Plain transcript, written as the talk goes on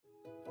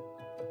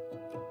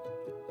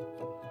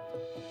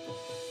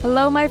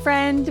Hello, my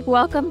friend.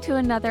 Welcome to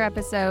another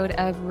episode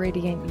of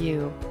Radiant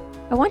You.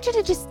 I want you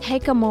to just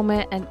take a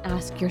moment and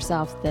ask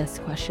yourself this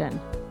question.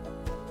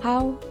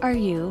 How are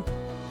you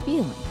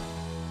feeling?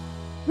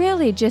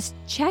 Really, just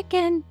check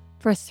in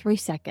for 3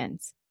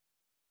 seconds.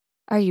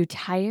 Are you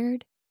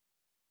tired,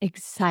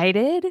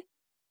 excited,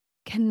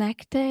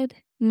 connected,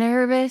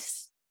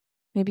 nervous,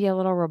 maybe a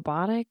little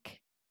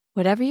robotic?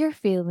 Whatever you're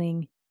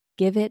feeling,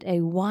 give it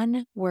a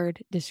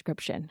one-word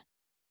description.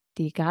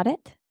 Do you got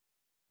it?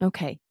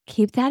 Okay,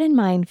 keep that in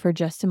mind for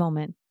just a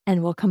moment,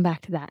 and we'll come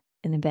back to that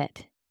in a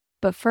bit.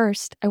 But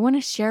first, I want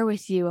to share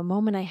with you a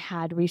moment I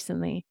had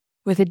recently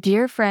with a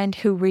dear friend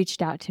who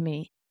reached out to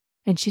me.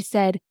 And she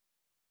said,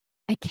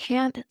 I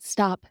can't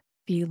stop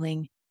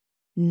feeling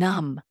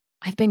numb.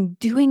 I've been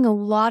doing a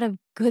lot of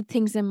good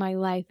things in my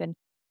life and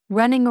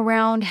running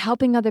around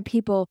helping other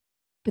people.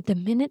 But the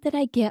minute that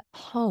I get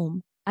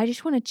home, I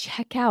just want to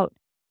check out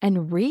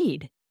and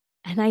read.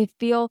 And I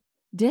feel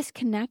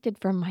disconnected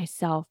from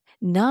myself,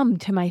 numb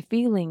to my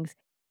feelings,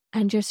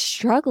 and just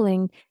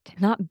struggling to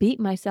not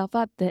beat myself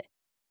up that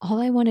all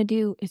I want to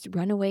do is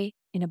run away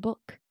in a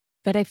book.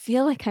 But I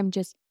feel like I'm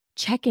just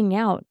checking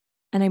out,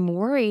 and I'm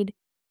worried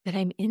that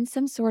I'm in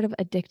some sort of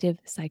addictive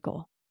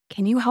cycle.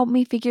 Can you help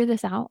me figure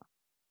this out?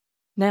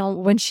 Now,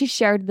 when she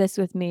shared this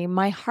with me,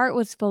 my heart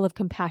was full of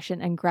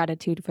compassion and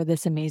gratitude for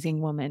this amazing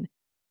woman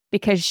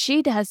because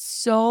she does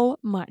so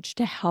much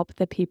to help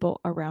the people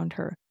around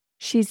her.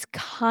 She's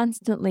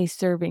constantly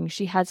serving.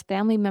 She has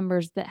family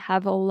members that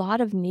have a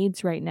lot of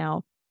needs right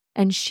now,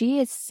 and she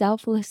is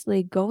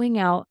selflessly going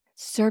out,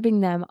 serving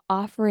them,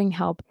 offering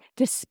help,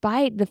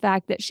 despite the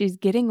fact that she's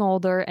getting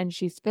older and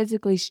she's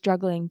physically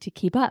struggling to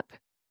keep up,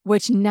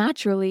 which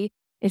naturally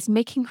is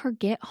making her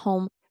get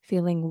home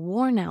feeling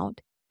worn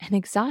out and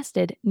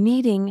exhausted,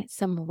 needing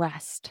some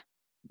rest.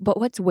 But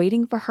what's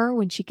waiting for her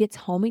when she gets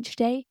home each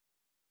day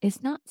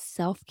is not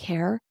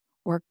self-care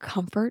or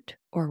comfort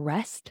or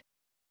rest.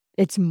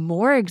 It's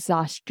more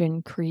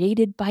exhaustion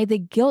created by the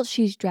guilt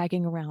she's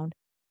dragging around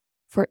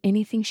for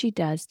anything she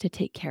does to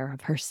take care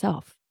of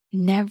herself,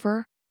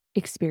 never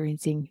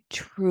experiencing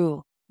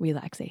true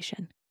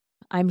relaxation.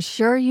 I'm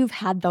sure you've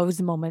had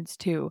those moments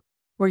too,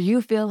 where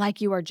you feel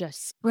like you are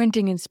just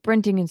sprinting and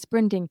sprinting and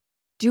sprinting,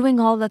 doing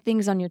all the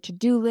things on your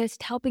to-do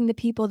list, helping the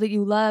people that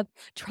you love,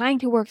 trying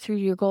to work through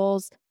your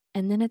goals.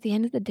 And then at the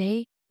end of the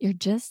day, you're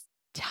just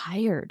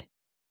tired.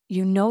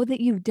 You know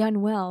that you've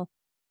done well,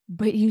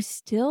 but you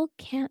still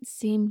can't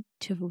seem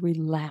to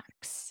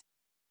relax.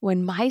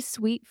 When my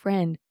sweet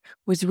friend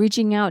was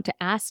reaching out to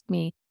ask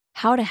me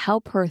how to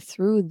help her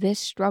through this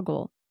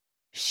struggle,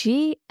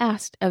 she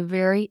asked a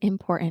very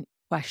important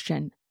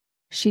question.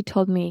 She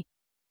told me,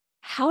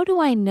 how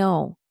do I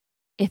know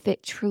if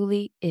it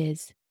truly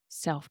is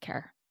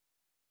self-care?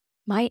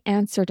 My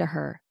answer to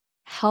her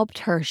helped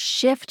her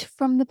shift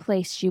from the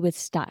place she was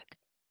stuck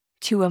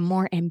to a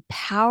more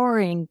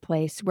empowering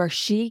place where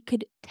she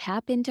could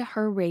tap into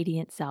her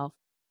radiant self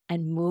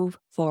and move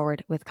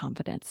forward with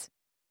confidence.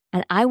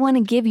 And I want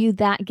to give you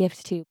that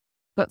gift too.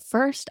 But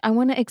first, I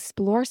want to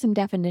explore some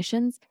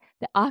definitions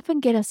that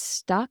often get us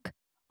stuck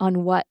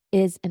on what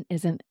is and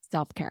isn't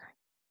self-care.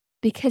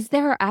 Because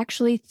there are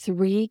actually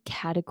 3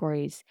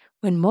 categories.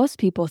 When most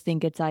people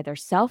think it's either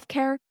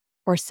self-care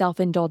or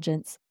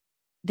self-indulgence,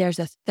 there's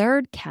a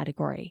third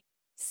category,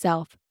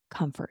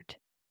 self-comfort.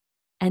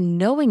 And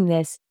knowing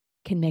this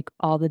can make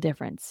all the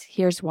difference.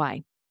 Here's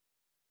why.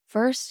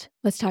 First,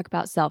 let's talk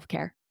about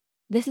self-care.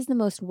 This is the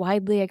most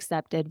widely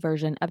accepted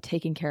version of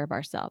taking care of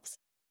ourselves.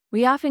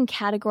 We often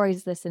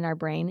categorize this in our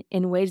brain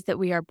in ways that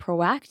we are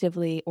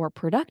proactively or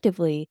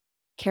productively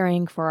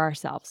caring for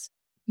ourselves.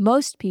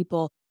 Most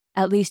people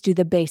at least do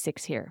the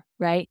basics here,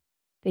 right?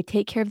 They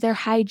take care of their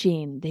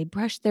hygiene, they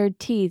brush their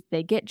teeth,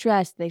 they get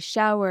dressed, they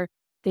shower,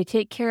 they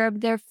take care of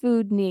their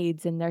food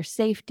needs and their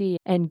safety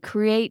and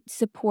create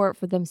support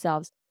for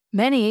themselves.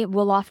 Many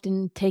will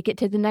often take it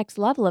to the next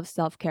level of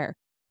self-care,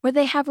 where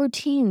they have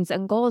routines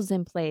and goals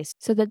in place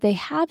so that they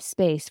have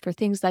space for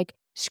things like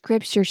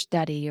scripture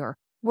study or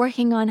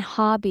working on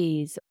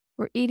hobbies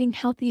or eating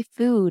healthy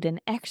food and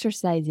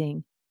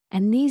exercising.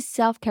 And these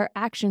self-care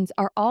actions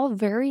are all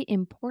very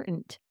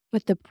important.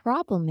 But the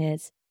problem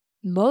is,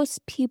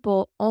 most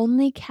people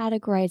only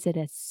categorize it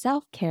as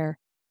self-care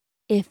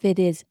if it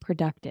is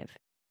productive.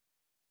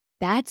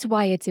 That's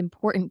why it's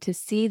important to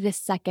see the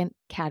second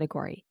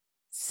category,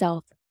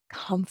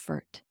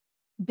 self-comfort.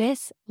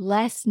 This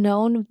less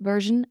known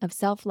version of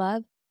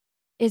self-love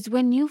is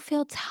when you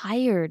feel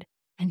tired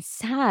and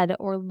sad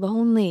or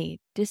lonely,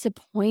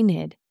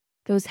 disappointed,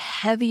 those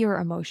heavier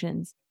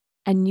emotions,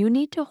 and you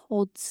need to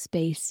hold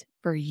space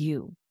for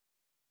you.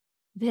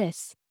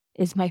 This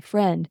is my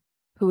friend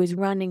who is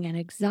running and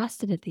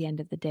exhausted at the end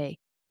of the day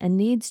and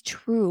needs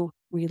true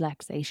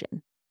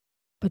relaxation.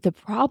 But the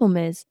problem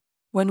is,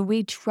 when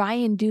we try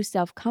and do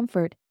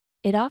self-comfort,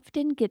 it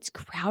often gets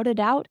crowded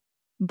out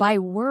by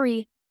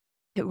worry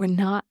that we're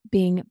not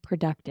being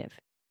productive.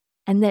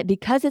 And that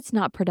because it's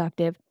not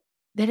productive,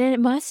 that it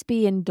must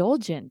be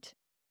indulgent.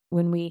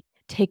 When we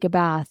take a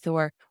bath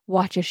or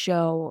watch a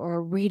show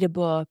or read a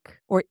book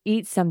or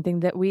eat something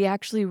that we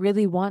actually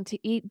really want to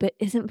eat but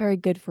isn't very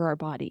good for our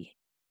body.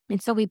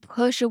 And so we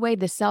push away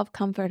the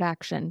self-comfort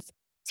actions,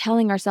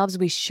 telling ourselves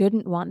we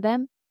shouldn't want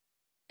them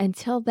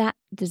until that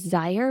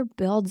desire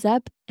builds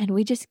up and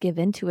we just give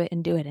into it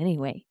and do it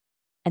anyway.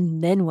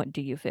 And then what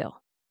do you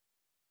feel?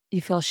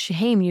 You feel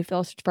shame, you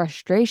feel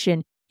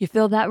frustration, you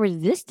feel that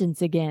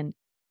resistance again.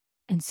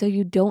 And so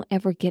you don't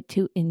ever get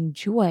to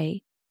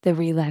enjoy the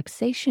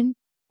relaxation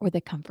or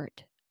the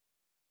comfort.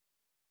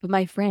 But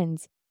my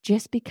friends,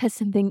 just because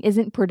something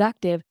isn't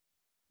productive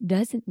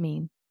doesn't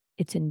mean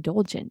it's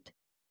indulgent.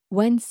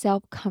 When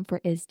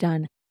self-comfort is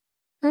done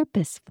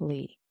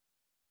purposefully,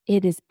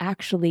 it is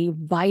actually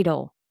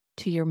vital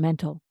to your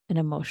mental and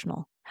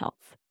emotional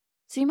health.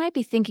 So you might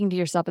be thinking to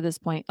yourself at this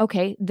point,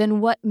 okay,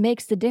 then what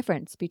makes the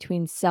difference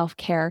between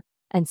self-care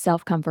and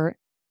self-comfort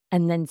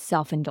and then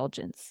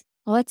self-indulgence?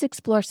 Well, let's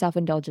explore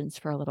self-indulgence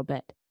for a little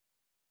bit.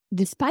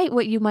 Despite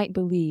what you might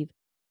believe,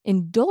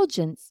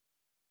 indulgence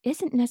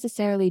isn't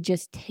necessarily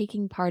just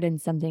taking part in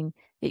something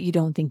that you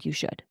don't think you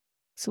should.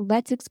 So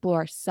let's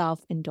explore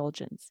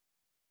self-indulgence.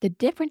 The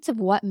difference of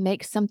what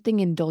makes something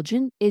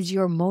indulgent is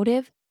your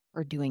motive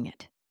for doing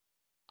it.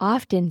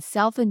 Often,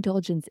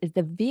 self-indulgence is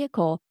the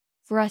vehicle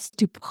for us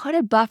to put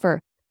a buffer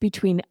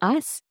between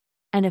us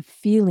and a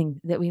feeling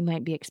that we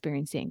might be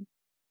experiencing.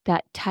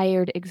 That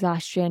tired,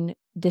 exhaustion,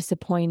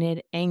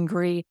 disappointed,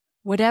 angry,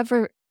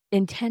 whatever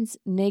intense,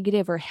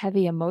 negative, or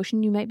heavy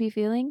emotion you might be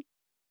feeling,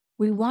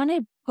 we want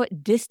to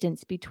put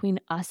distance between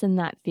us and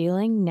that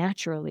feeling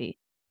naturally.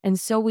 And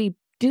so we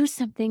do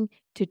something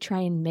to try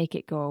and make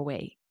it go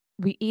away.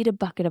 We eat a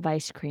bucket of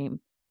ice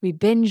cream. We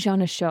binge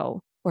on a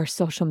show or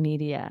social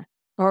media.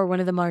 Or one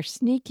of the more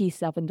sneaky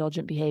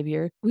self-indulgent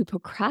behavior, we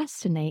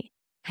procrastinate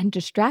and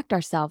distract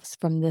ourselves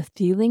from the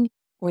feeling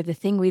or the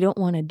thing we don't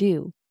want to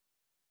do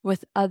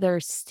with other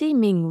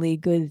seemingly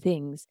good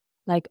things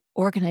like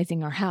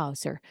organizing our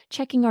house or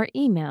checking our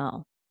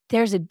email.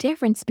 There's a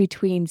difference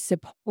between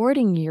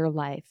supporting your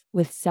life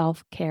with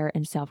self-care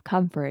and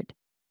self-comfort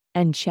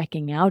and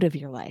checking out of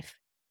your life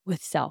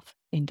with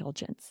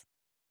self-indulgence.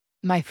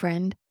 My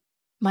friend,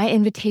 my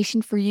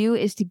invitation for you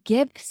is to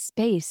give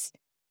space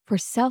for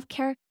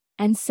self-care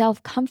and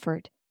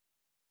self-comfort.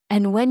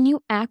 And when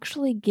you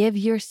actually give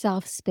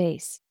yourself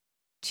space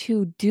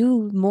to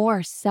do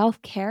more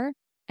self-care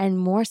and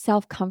more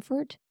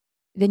self-comfort,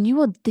 then you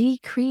will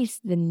decrease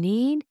the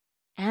need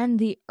and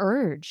the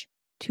urge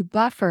to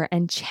buffer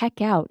and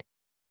check out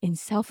in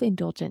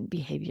self-indulgent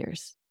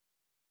behaviors.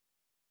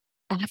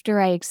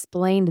 After I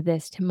explained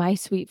this to my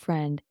sweet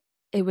friend,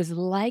 it was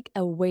like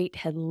a weight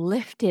had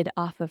lifted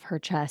off of her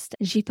chest,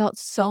 and she felt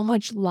so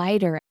much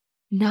lighter,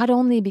 not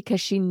only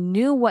because she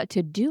knew what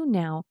to do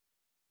now,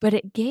 but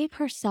it gave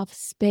herself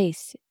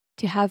space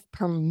to have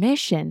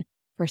permission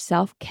for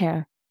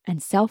self-care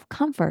and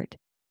self-comfort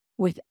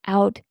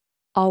without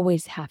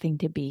always having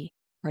to be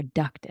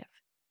productive.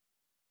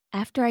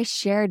 After I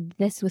shared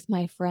this with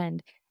my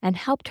friend and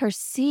helped her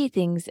see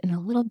things in a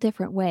little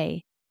different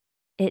way,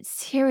 it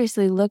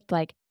seriously looked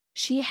like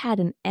she had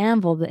an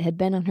anvil that had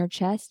been on her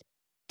chest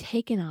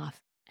taken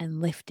off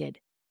and lifted.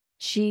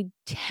 She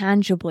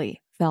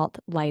tangibly felt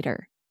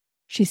lighter.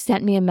 She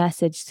sent me a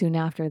message soon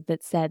after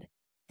that said,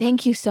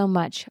 "Thank you so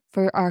much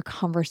for our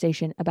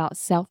conversation about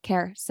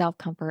self-care,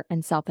 self-comfort,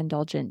 and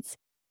self-indulgence.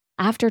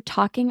 After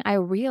talking, I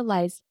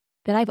realized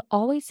that I've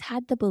always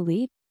had the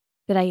belief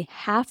that I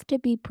have to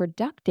be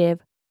productive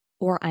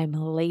or I'm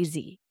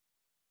lazy.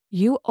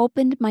 You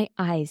opened my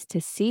eyes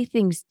to see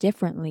things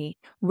differently,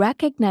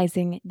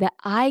 recognizing that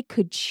I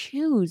could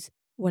choose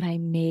what I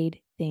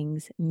made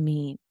things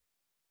mean.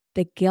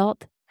 The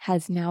guilt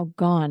has now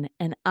gone,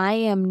 and I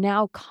am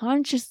now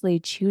consciously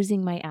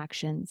choosing my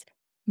actions,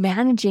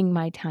 managing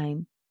my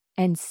time,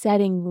 and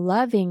setting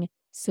loving,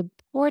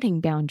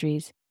 supporting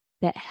boundaries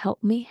that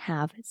help me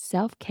have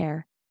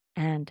self-care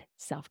and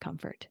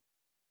self-comfort.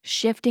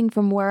 Shifting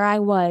from where I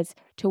was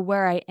to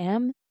where I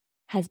am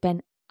has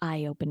been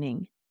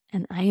eye-opening,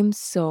 and I am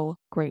so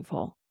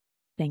grateful.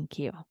 Thank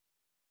you."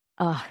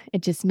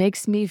 It just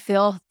makes me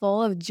feel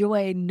full of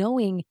joy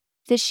knowing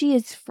that she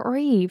is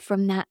free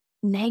from that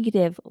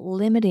negative,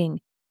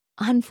 limiting,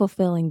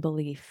 unfulfilling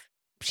belief.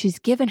 She's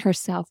given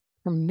herself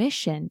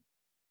permission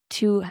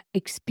to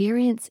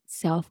experience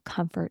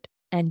self-comfort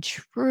and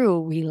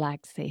true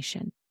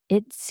relaxation.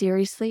 It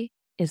seriously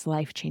is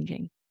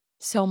life-changing.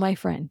 So, my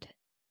friend,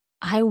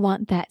 I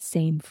want that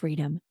same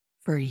freedom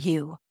for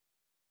you.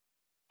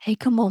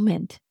 Take a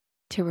moment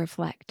to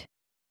reflect.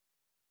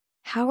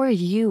 How are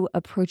you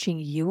approaching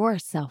your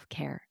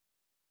self-care?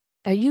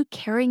 Are you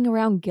carrying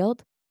around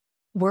guilt,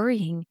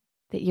 worrying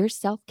that your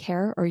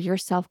self-care or your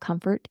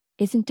self-comfort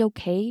isn't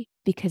okay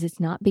because it's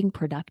not being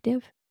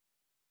productive?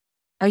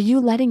 Are you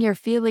letting your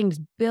feelings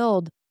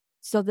build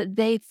so that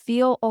they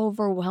feel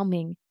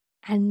overwhelming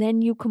and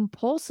then you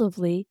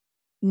compulsively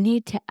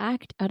need to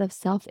act out of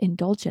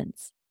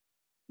self-indulgence?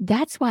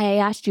 That's why I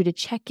asked you to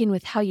check in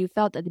with how you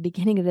felt at the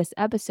beginning of this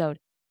episode,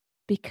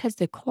 because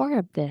the core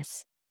of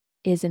this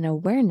is an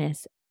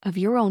awareness of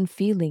your own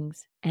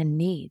feelings and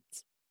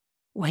needs.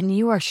 When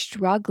you are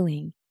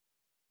struggling,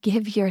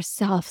 give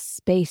yourself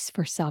space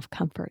for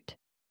self-comfort.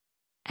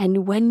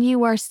 And when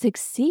you are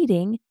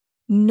succeeding,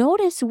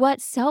 notice what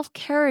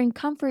self-care and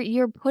comfort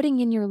you're putting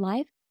in your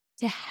life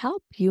to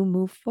help you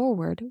move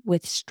forward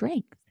with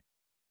strength.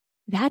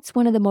 That's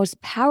one of the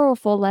most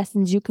powerful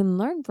lessons you can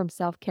learn from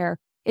self-care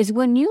is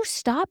when you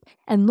stop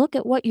and look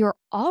at what you're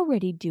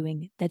already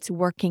doing that's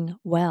working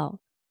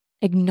well,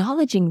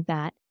 acknowledging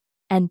that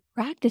and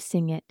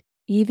practicing it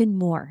even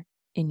more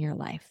in your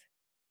life.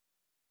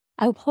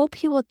 I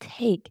hope you will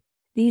take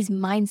these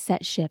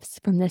mindset shifts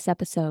from this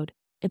episode,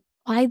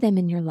 apply them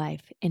in your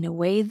life in a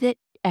way that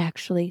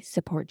actually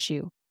supports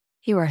you.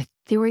 Here are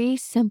 3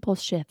 simple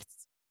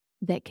shifts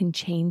that can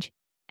change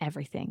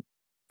everything.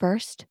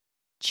 First,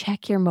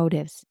 check your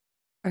motives.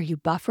 Are you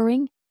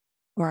buffering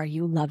or are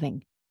you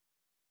loving?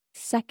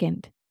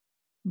 Second,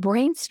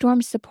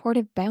 brainstorm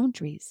supportive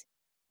boundaries.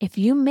 If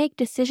you make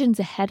decisions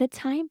ahead of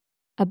time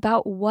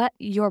about what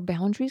your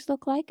boundaries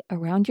look like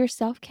around your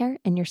self-care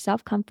and your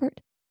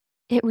self-comfort,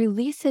 it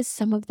releases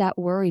some of that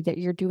worry that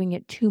you're doing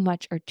it too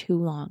much or too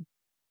long.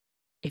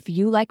 If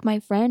you, like my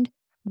friend,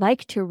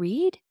 like to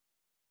read,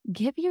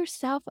 give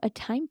yourself a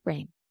time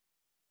frame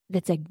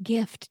that's a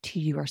gift to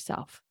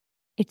yourself.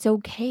 It's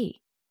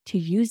okay to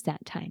use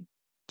that time.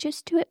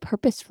 Just do it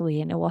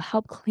purposefully and it will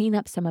help clean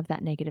up some of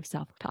that negative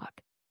self-talk.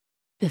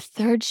 The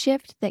third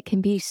shift that can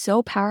be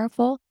so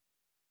powerful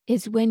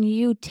is when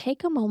you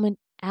take a moment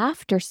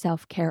after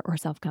self-care or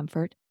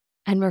self-comfort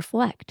and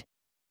reflect.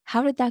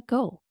 How did that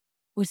go?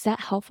 Was that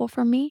helpful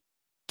for me?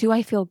 Do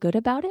I feel good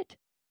about it?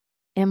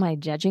 Am I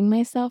judging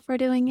myself for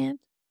doing it?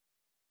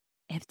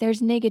 If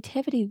there's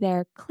negativity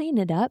there, clean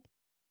it up.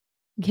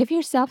 Give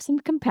yourself some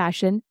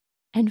compassion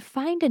and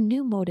find a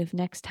new motive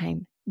next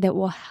time that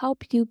will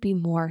help you be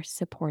more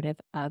supportive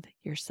of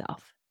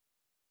yourself.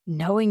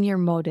 Knowing your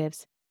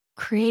motives,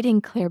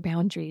 creating clear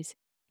boundaries,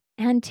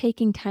 and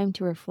taking time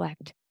to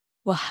reflect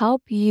will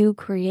help you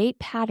create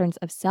patterns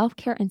of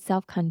self-care and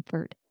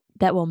self-comfort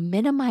that will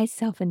minimize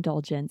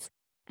self-indulgence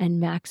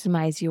and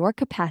maximize your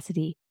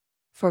capacity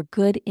for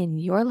good in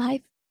your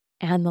life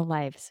and the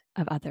lives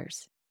of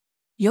others.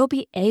 You'll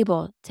be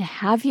able to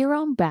have your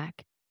own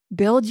back,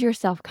 build your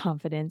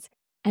self-confidence,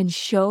 and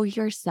show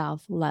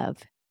yourself love.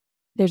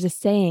 There's a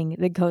saying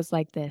that goes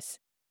like this: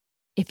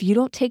 if you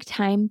don't take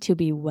time to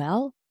be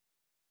well,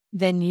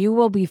 then you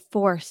will be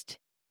forced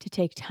to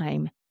take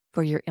time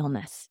for your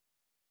illness.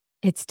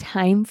 It's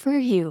time for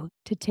you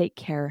to take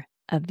care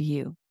of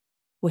you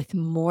with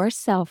more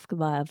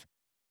self-love,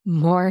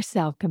 more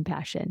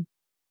self-compassion,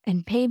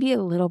 and maybe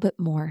a little bit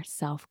more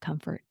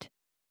self-comfort.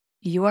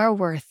 You are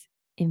worth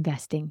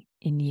investing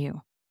in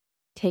you.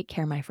 Take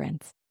care, my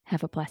friends.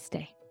 Have a blessed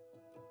day.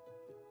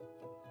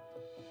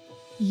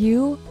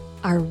 You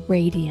are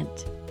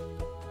radiant,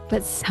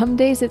 but some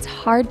days it's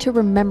hard to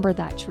remember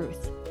that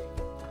truth.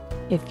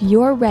 If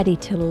you're ready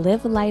to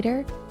live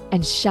lighter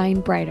and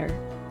shine brighter,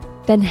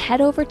 then head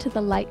over to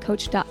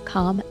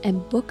thelightcoach.com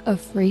and book a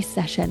free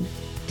session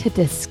to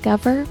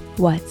discover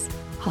what's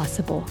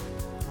possible.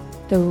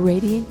 The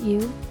radiant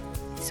you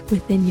is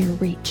within your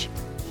reach.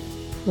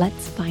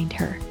 Let's find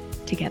her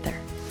together.